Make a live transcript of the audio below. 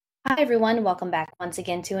Hi, everyone. Welcome back once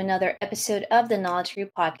again to another episode of the Knowledge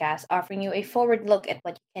Group podcast, offering you a forward look at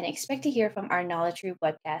what you can expect to hear from our Knowledge Group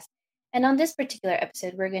webcast. And on this particular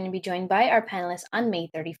episode, we're going to be joined by our panelists on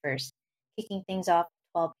May 31st, kicking things off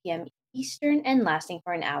at 12 p.m. Eastern and lasting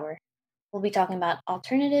for an hour. We'll be talking about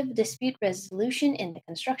alternative dispute resolution in the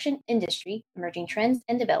construction industry, emerging trends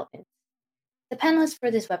and developments. The panelists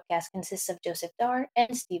for this webcast consists of Joseph Dar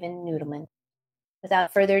and Stephen Noodleman.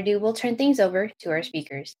 Without further ado, we'll turn things over to our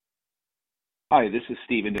speakers. Hi, this is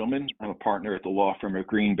Stephen Dillman. I'm a partner at the law firm of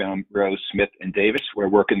Greenbaum, Rose, Smith, and Davis, where I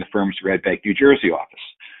work in the firm's Red Bank, New Jersey office.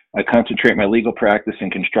 I concentrate my legal practice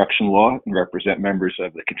in construction law and represent members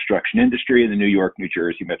of the construction industry in the New York, New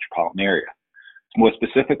Jersey metropolitan area. More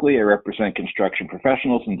specifically, I represent construction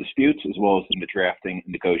professionals in disputes as well as in the drafting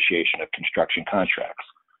and negotiation of construction contracts.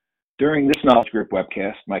 During this Knowledge Group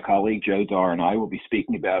webcast, my colleague Joe Dar and I will be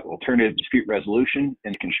speaking about alternative dispute resolution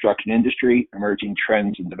in the construction industry, emerging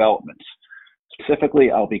trends and developments. Specifically,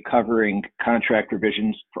 I'll be covering contract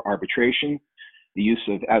provisions for arbitration, the use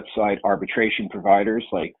of outside arbitration providers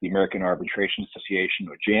like the American Arbitration Association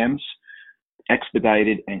or JAMS,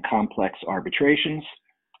 expedited and complex arbitrations,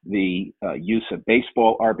 the use of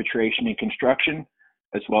baseball arbitration in construction,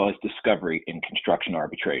 as well as discovery in construction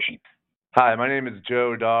arbitration. Hi, my name is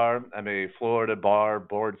Joe Dar. I'm a Florida Bar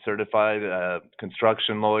Board certified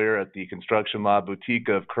construction lawyer at the Construction Law Boutique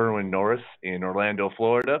of Kerwin Norris in Orlando,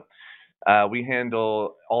 Florida. We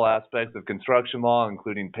handle all aspects of construction law,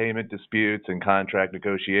 including payment disputes and contract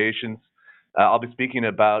negotiations. I'll be speaking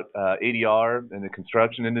about ADR in the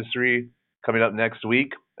construction industry coming up next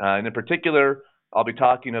week. And in particular, I'll be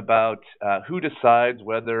talking about who decides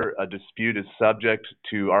whether a dispute is subject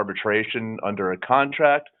to arbitration under a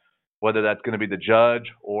contract, whether that's going to be the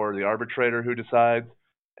judge or the arbitrator who decides.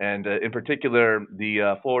 And in particular,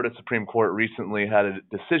 the Florida Supreme Court recently had a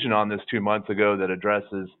decision on this 2 months ago that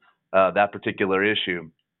addresses that particular issue.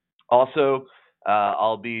 Also,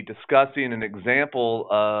 I'll be discussing an example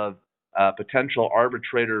of potential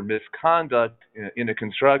arbitrator misconduct in a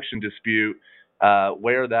construction dispute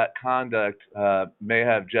where that conduct may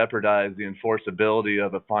have jeopardized the enforceability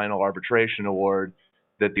of a final arbitration award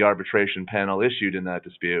that the arbitration panel issued in that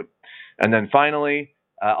dispute. And then finally,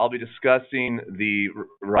 I'll be discussing the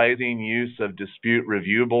rising use of dispute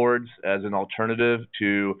review boards as an alternative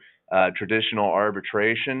to traditional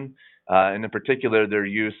arbitration, and in particular, their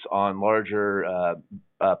use on larger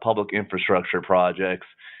public infrastructure projects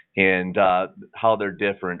and how they're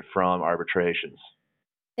different from arbitrations.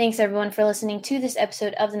 Thanks, everyone, for listening to this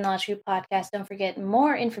episode of the Knowledge Group podcast. Don't forget,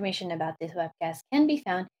 more information about this webcast can be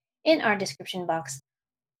found in our description box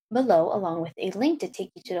below, along with a link to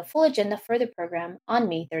take you to the full agenda for the program on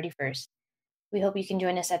May 31st. We hope you can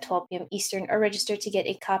join us at 12 p.m. Eastern or register to get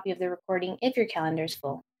a copy of the recording if your calendar is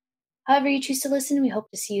full. However you choose to listen, we hope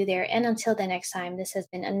to see you there. And until the next time, this has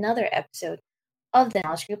been another episode of the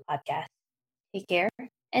Knowledge Group podcast. Take care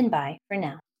and bye for now.